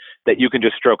savings that you can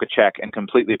just stroke a check and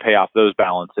completely pay off those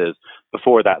balances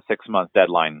before that 6-month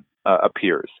deadline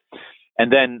appears.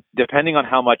 And then depending on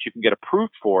how much you can get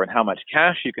approved for and how much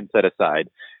cash you can set aside,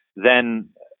 then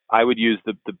I would use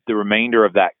the remainder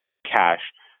of that cash.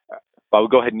 I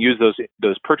would go ahead and use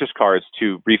those purchase cards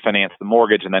to refinance the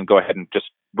mortgage, and then go ahead and just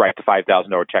write the $5,000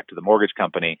 check to the mortgage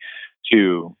company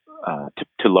to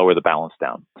lower the balance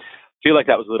down. I feel like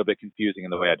that was a little bit confusing in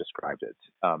the way I described it.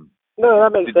 No,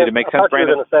 that makes sense. Did it make sense,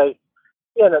 Brandon?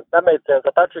 That made sense.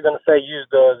 I thought you were going to say use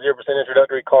the 0%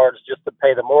 introductory cards just to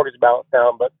pay the mortgage balance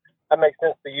down, but that makes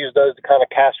sense to use those to kind of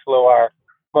cash flow our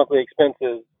monthly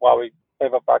expenses while we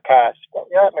save up our cash. So,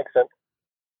 yeah, that makes sense.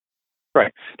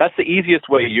 Right. That's the easiest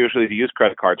way usually to use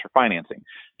credit cards for financing,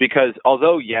 because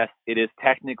although, yes, it is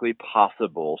technically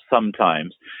possible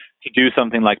sometimes to do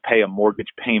something like pay a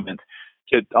mortgage payment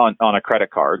on a credit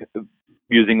card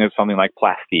using something like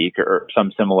Plastique or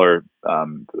some similar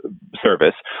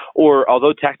service, or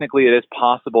although technically it is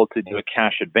possible to do a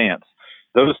cash advance,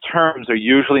 those terms are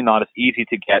usually not as easy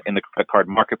to get in the credit card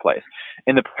marketplace.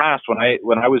 In the past, when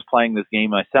I was playing this game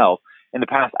myself,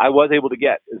 I was able to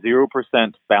get 0%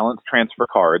 balance transfer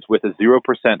cards with a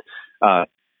 0%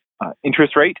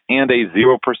 interest rate and a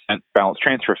 0% balance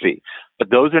transfer fee. But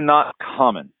those are not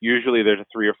common. Usually there's a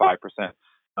 3 or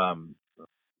 5%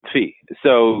 fee.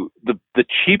 So the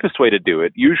cheapest way to do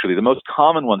it, usually the most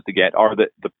common ones to get, are the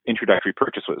introductory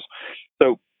purchases.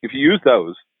 So if you use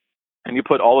those and you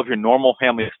put all of your normal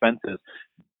family expenses,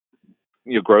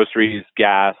 your groceries,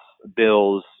 gas,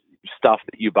 bills, stuff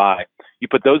that you buy, you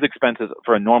put those expenses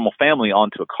for a normal family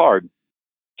onto a card.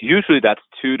 Usually that's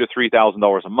 $2,000 to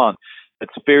 $3,000 a month.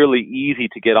 It's fairly easy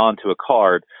to get onto a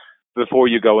card before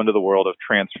you go into the world of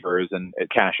transfers and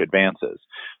cash advances.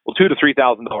 Well, $2,000 to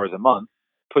 $3,000 a month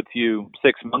puts you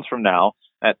 6 months from now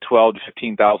at $12,000 to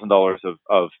 $15,000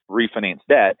 of refinance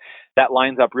debt. That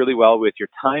lines up really well with your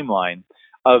timeline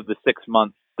of the 6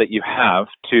 months that you have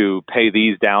to pay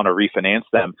these down or refinance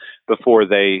them before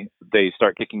they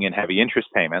start kicking in heavy interest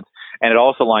payments. And it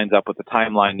also lines up with the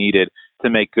timeline needed to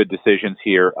make good decisions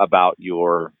here about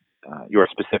your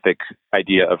specific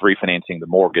idea of refinancing the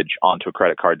mortgage onto a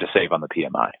credit card to save on the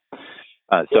PMI.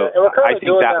 I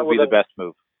think that would be the best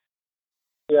move.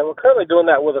 Yeah, we're currently doing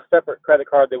that with a separate credit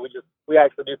card that we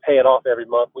actually do pay it off every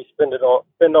month. We spend on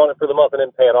it for the month and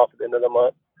then pay it off at the end of the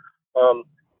month.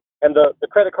 And the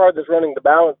credit card that's running the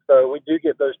balance, though, we do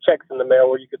get those checks in the mail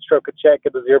where you could stroke a check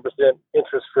at the 0%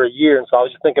 interest for a year. And so I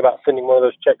was just thinking about sending one of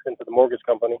those checks into the mortgage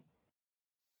company.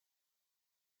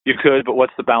 You could, but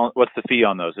what's the balance? What's the fee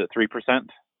on those? Is it 3%?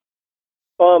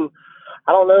 I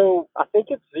don't know. I think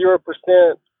it's 0%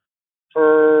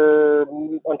 for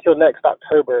until next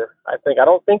October. I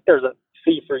don't think there's a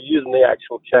fee for using the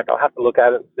actual check. I'll have to look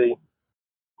at it and see.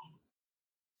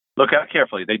 Look at it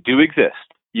carefully. They do exist.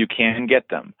 You can get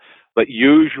them, but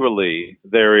usually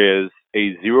there is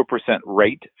a 0%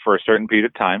 rate for a certain period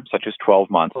of time, such as 12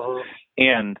 months.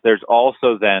 And there's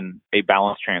also then a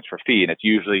balance transfer fee, and it's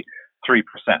usually 3%.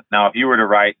 Now, if you were to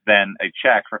write then a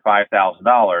check for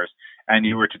 $5,000 and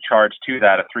you were to charge to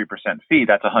that a 3% fee,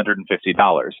 that's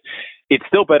 $150. It's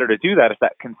still better to do that if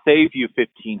that can save you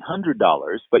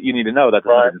 $1,500, but you need to know that's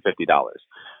 $150.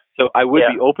 So I would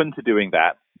be open to doing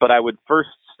that, but I would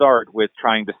first start with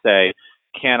trying to say,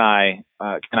 can I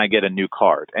get a new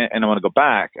card? And I want to go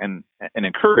back and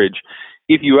encourage,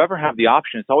 if you ever have the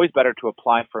option, it's always better to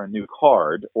apply for a new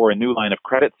card or a new line of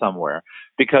credit somewhere,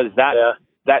 because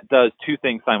that does two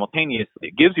things simultaneously.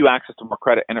 It gives you access to more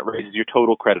credit and it raises your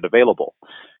total credit available.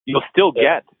 You'll still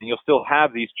get, and you'll still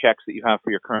have these checks that you have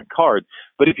for your current card,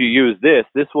 but if you use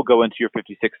this will go into your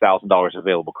 $56,000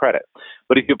 available credit.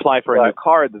 But if you apply for a new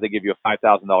card that they give you a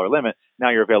 $5,000 limit,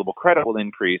 now your available credit will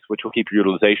increase, which will keep your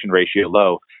utilization ratio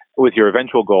low, with your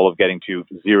eventual goal of getting to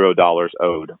 $0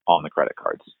 owed on the credit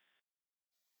cards.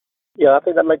 Yeah, I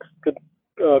think that makes good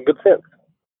sense.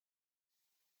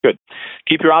 Good.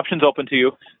 Keep your options open to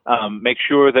you. Make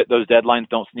sure that those deadlines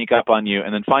don't sneak up on you.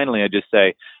 And then finally, I just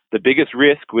say the biggest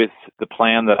risk with the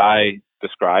plan that I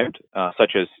described,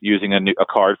 such as using a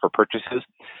card for purchases,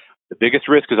 the biggest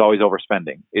risk is always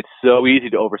overspending. It's so easy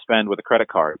to overspend with a credit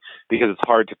card because it's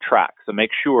hard to track. So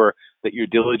make sure that you're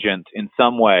diligent in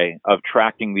some way of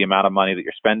tracking the amount of money that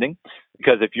you're spending.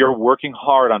 Because if you're working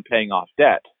hard on paying off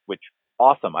debt, which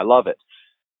awesome, I love it.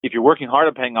 If you're working hard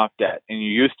on paying off debt and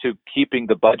you're used to keeping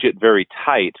the budget very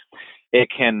tight,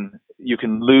 you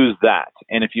can lose that.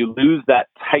 And if you lose that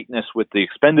tightness with the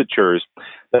expenditures,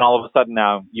 then all of a sudden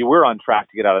now you were on track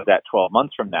to get out of debt 12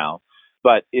 months from now.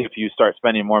 But if you start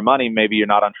spending more money, maybe you're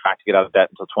not on track to get out of debt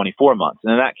until 24 months.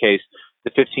 And in that case,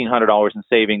 the $1,500 in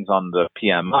savings on the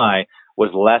PMI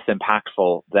was less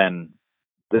impactful than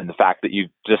the fact that you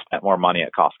just spent more money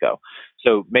at Costco.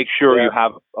 So make sure you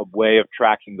have a way of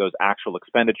tracking those actual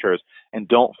expenditures and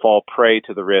don't fall prey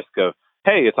to the risk of,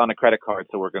 hey, it's on a credit card,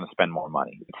 so we're going to spend more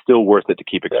money. It's still worth it to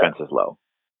keep expenses low.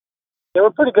 Yeah,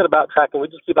 we're pretty good about tracking. We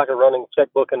just keep like a running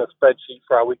checkbook and a spreadsheet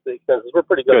for our weekly expenses. We're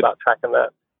pretty good about tracking that.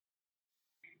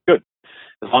 Good.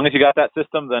 As long as you got that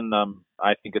system, then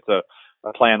I think it's a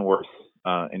plan worth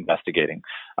investigating.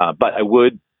 But I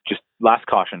would just, last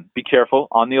caution, be careful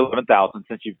on the 11,000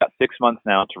 since you've got 6 months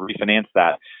now to refinance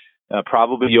that.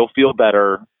 Probably you'll feel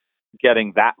better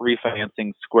getting that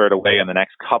refinancing squared away in the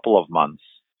next couple of months.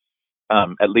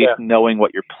 At least knowing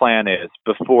what your plan is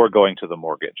before going to the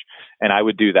mortgage. And I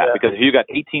would do that because if you got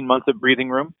 18 months of breathing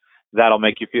room, that'll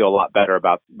make you feel a lot better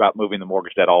about moving the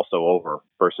mortgage debt also over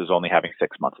versus only having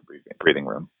 6 months of breathing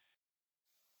room.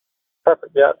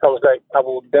 Perfect. Yeah, that sounds great. I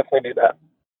will definitely do that.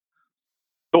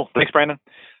 Cool. Thanks, Brandon.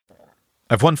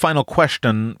 I have one final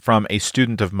question from a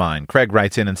student of mine. Craig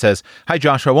writes in and says, "Hi,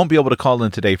 Joshua. I won't be able to call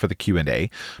in today for the Q&A,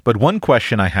 but one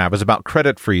question I have is about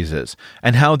credit freezes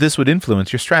and how this would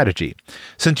influence your strategy.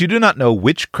 Since you do not know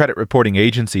which credit reporting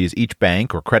agencies each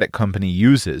bank or credit company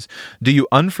uses, do you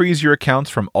unfreeze your accounts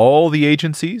from all the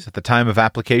agencies at the time of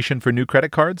application for new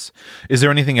credit cards? Is there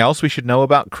anything else we should know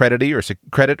about credit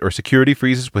or security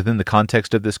freezes within the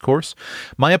context of this course?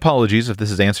 My apologies if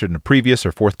this is answered in a previous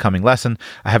or forthcoming lesson.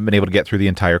 I haven't been able to get through the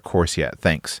entire course yet.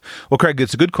 Thanks." Well, Craig,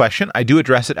 it's a good question. I do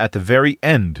address it at the very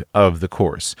end of the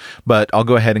course, but I'll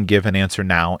go ahead and give an answer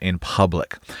now in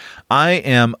public. I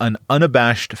am an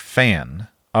unabashed fan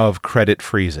of credit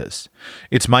freezes.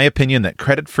 It's my opinion that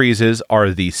credit freezes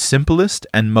are the simplest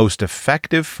and most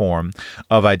effective form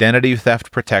of identity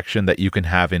theft protection that you can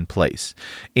have in place,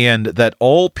 and that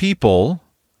all people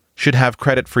should have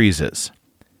credit freezes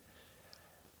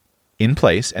in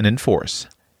place and in force,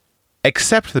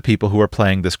 except the people who are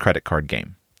playing this credit card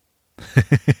game.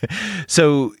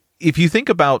 So if you think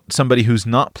about somebody who's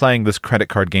not playing this credit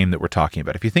card game that we're talking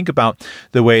about, if you think about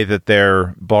the way that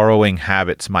their borrowing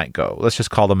habits might go, let's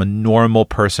just call them a normal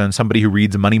person, somebody who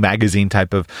reads a Money Magazine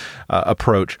type of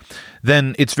approach,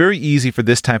 then it's very easy for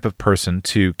this type of person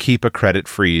to keep a credit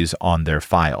freeze on their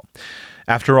file.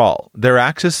 After all, their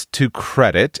access to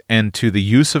credit and to the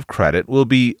use of credit will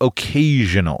be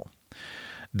occasional.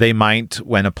 They might,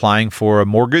 when applying for a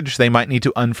mortgage, they might need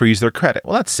to unfreeze their credit.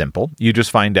 Well, that's simple. You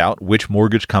just find out which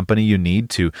mortgage company you need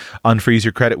to unfreeze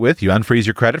your credit with. You unfreeze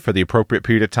your credit for the appropriate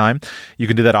period of time. You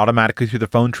can do that automatically through the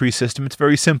phone tree system. It's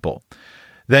very simple.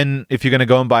 Then if you're going to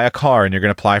go and buy a car and you're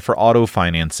going to apply for auto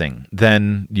financing,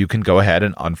 then you can go ahead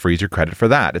and unfreeze your credit for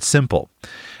that. It's simple.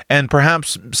 And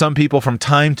perhaps some people from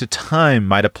time to time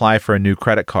might apply for a new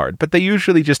credit card, but they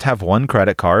usually just have one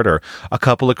credit card or a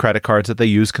couple of credit cards that they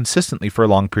use consistently for a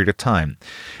long period of time.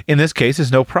 In this case,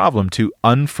 it's no problem to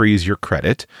unfreeze your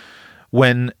credit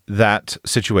when that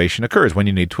situation occurs, when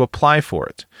you need to apply for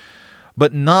it,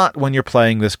 but not when you're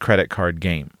playing this credit card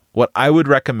game. What I would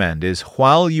recommend is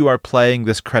while you are playing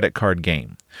this credit card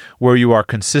game, where you are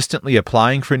consistently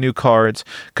applying for new cards,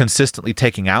 consistently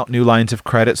taking out new lines of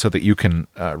credit so that you can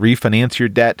refinance your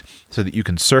debt, so that you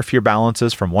can surf your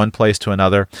balances from one place to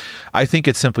another, I think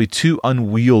it's simply too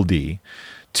unwieldy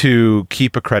to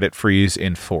keep a credit freeze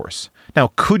in force.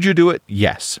 Now, could you do it?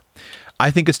 Yes. I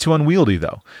think it's too unwieldy,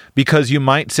 though, because you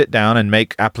might sit down and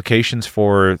make applications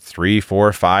for 3,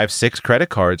 4, 5, 6 credit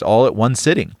cards all at one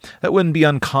sitting. That wouldn't be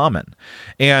uncommon.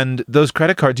 And those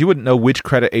credit cards, you wouldn't know which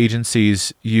credit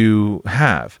agencies you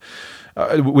have,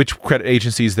 which credit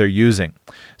agencies they're using.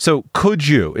 So could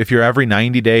you, if you're every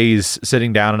 90 days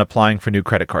sitting down and applying for new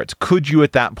credit cards, could you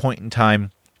at that point in time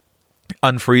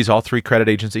unfreeze all 3 credit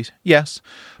agencies? Yes.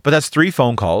 But that's 3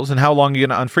 phone calls. And how long are you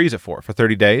going to unfreeze it for? For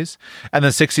 30 days? And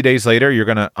then 60 days later, you're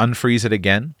going to unfreeze it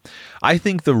again? I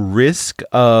think the risk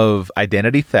of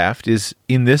identity theft is,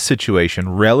 in this situation,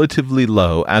 relatively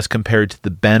low as compared to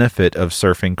the benefit of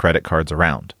surfing credit cards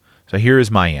around. So here is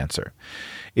my answer.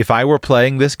 If I were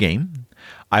playing this game,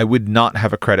 I would not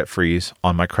have a credit freeze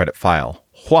on my credit file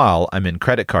while I'm in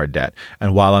credit card debt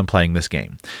and while I'm playing this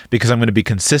game, because I'm going to be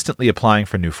consistently applying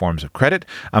for new forms of credit.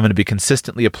 I'm going to be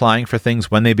consistently applying for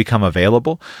things when they become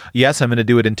available. Yes, I'm going to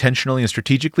do it intentionally and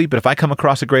strategically, but if I come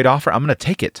across a great offer, I'm going to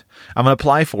take it. I'm going to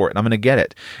apply for it and I'm going to get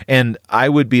it. And I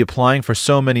would be applying for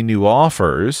so many new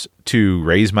offers to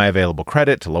raise my available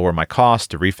credit, to lower my cost,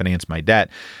 to refinance my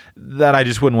debt, that I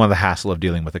just wouldn't want the hassle of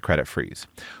dealing with a credit freeze.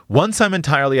 Once I'm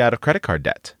entirely out of credit card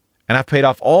debt and I've paid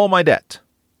off all my debt,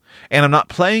 and I'm not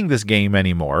playing this game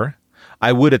anymore,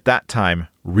 I would at that time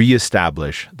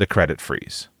reestablish the credit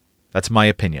freeze. That's my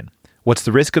opinion. What's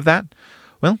the risk of that?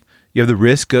 Well, You have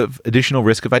the additional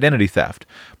risk of identity theft.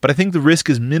 But I think the risk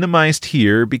is minimized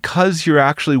here because you're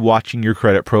actually watching your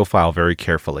credit profile very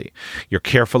carefully. You're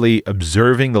carefully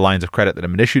observing the lines of credit that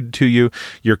have been issued to you.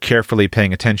 You're carefully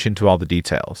paying attention to all the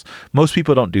details. Most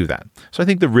people don't do that. So I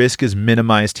think the risk is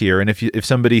minimized here. And if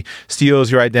somebody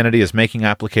steals your identity, is making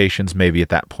applications, maybe at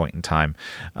that point in time,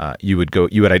 you would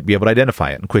be able to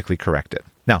identify it and quickly correct it.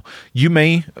 Now, you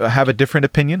may have a different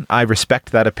opinion. I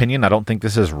respect that opinion. I don't think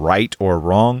this is right or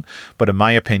wrong, but in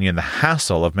my opinion, the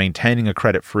hassle of maintaining a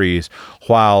credit freeze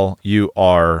while you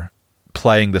are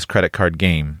playing this credit card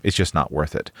game is just not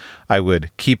worth it. I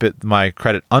would keep my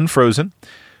credit unfrozen,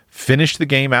 finish the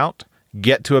game out,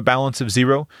 get to a balance of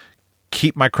zero,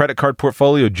 keep my credit card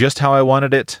portfolio just how I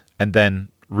wanted it, and then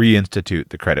reinstitute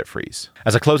the credit freeze.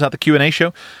 As I close out the Q&A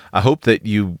show, I hope that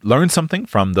you learned something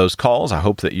from those calls. I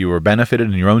hope that you were benefited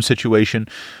in your own situation.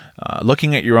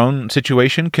 Looking at your own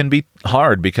situation can be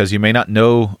hard because you may not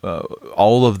know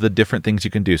all of the different things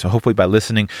you can do. So hopefully by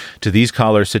listening to these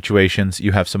callers' situations,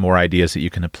 you have some more ideas that you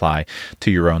can apply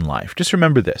to your own life. Just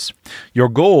remember this. Your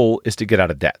goal is to get out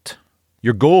of debt.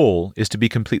 Your goal is to be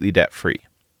completely debt-free.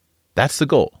 That's the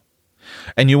goal.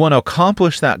 And you want to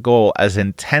accomplish that goal as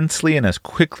intensely and as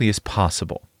quickly as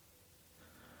possible.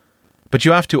 But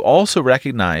you have to also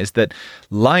recognize that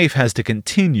life has to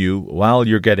continue while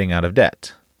you're getting out of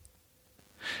debt.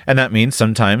 And that means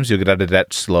sometimes you'll get out of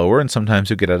debt slower and sometimes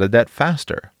you'll get out of debt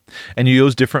faster. And you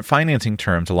use different financing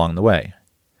terms along the way.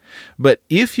 But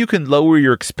if you can lower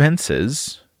your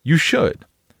expenses, you should.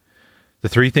 The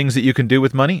 3 things that you can do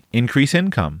with money: increase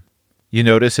income. You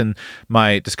notice in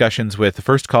my discussions with the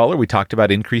first caller, we talked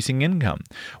about increasing income.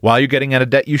 While you're getting out of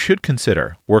debt, you should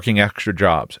consider working extra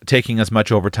jobs, taking as much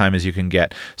overtime as you can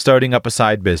get, starting up a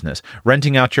side business,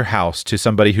 renting out your house to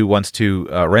somebody who wants to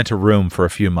rent a room for a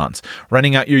few months,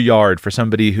 renting out your yard for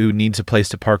somebody who needs a place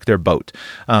to park their boat.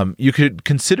 You could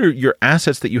consider your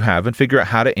assets that you have and figure out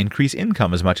how to increase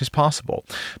income as much as possible,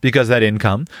 because that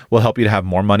income will help you to have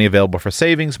more money available for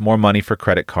savings, more money for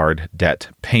credit card debt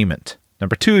payment.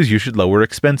 Number 2 is you should lower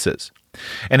expenses.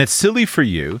 And it's silly for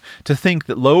you to think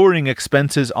that lowering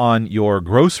expenses on your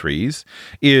groceries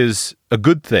is a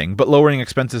good thing, but lowering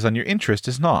expenses on your interest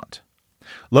is not.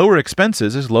 Lower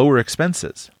expenses is lower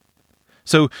expenses.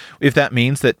 So if that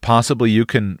means that possibly you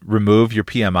can remove your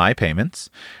PMI payments,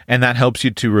 and that helps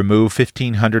you to remove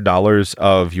 $1,500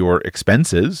 of your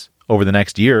expenses over the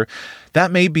next year, that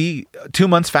may be 2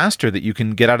 months faster that you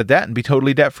can get out of debt and be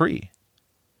totally debt-free.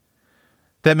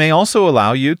 That may also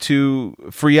allow you to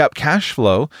free up cash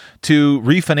flow to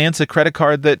refinance a credit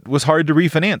card that was hard to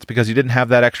refinance because you didn't have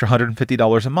that extra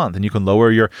 $150 a month, and you can lower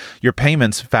your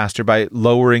payments faster by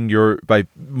by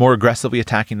more aggressively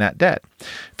attacking that debt.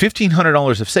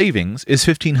 $1,500 of savings is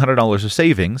 $1,500 of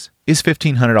savings is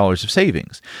 $1,500 of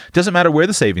savings. Doesn't matter where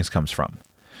the savings comes from.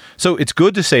 So it's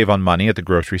good to save on money at the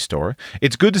grocery store.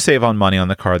 It's good to save on money on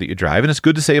the car that you drive, and it's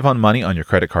good to save on money on your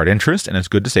credit card interest, and it's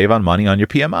good to save on money on your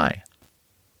PMI.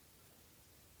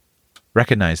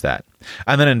 Recognize that.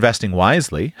 And then investing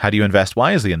wisely. How do you invest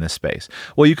wisely in this space?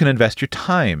 Well, you can invest your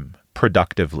time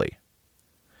productively.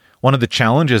 One of the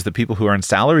challenges that people who are in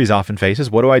salaries often face is,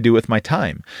 what do I do with my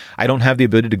time? I don't have the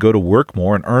ability to go to work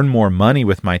more and earn more money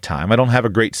with my time. I don't have a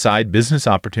great side business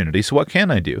opportunity, so what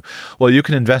can I do? Well, you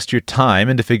can invest your time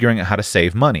into figuring out how to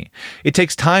save money. It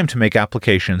takes time to make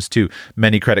applications to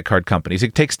many credit card companies.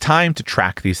 It takes time to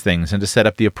track these things and to set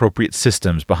up the appropriate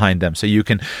systems behind them so you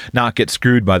can not get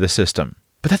screwed by the system.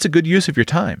 But that's a good use of your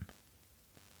time,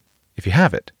 if you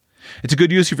have it. It's a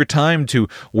good use of your time to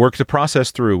work the process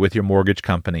through with your mortgage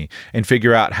company and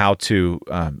figure out how to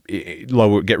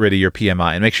get rid of your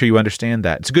PMI and make sure you understand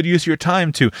that. It's a good use of your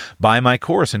time to buy my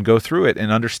course and go through it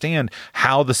and understand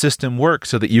how the system works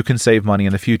so that you can save money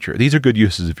in the future. These are good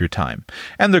uses of your time,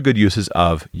 and they're good uses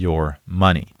of your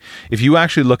money. If you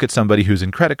actually look at somebody who's in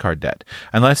credit card debt,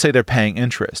 and let's say they're paying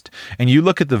interest, and you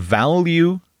look at the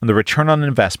value and the return on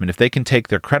investment, if they can take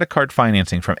their credit card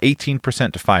financing from 18%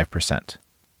 to 5%,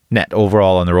 net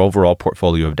overall on their overall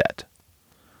portfolio of debt.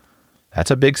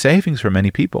 That's a big savings for many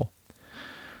people.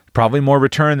 Probably more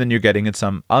return than you're getting in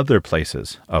some other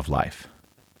places of life.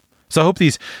 So I hope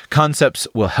these concepts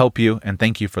will help you, and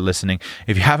thank you for listening.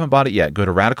 If you haven't bought it yet, go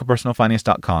to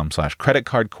radicalpersonalfinance.com/credit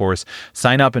card course,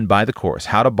 sign up and buy the course,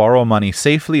 How to Borrow Money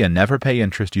Safely and Never Pay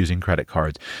Interest Using Credit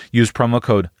Cards. Use promo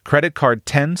code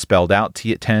CreditCard10, spelled out,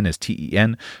 T10 is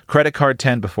T-E-N,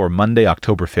 CreditCard10 before Monday,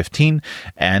 October 15,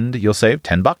 and you'll save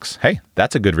 $10. Hey,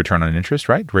 that's a good return on interest,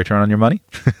 right? Return on your money.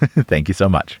 Thank you so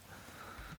much.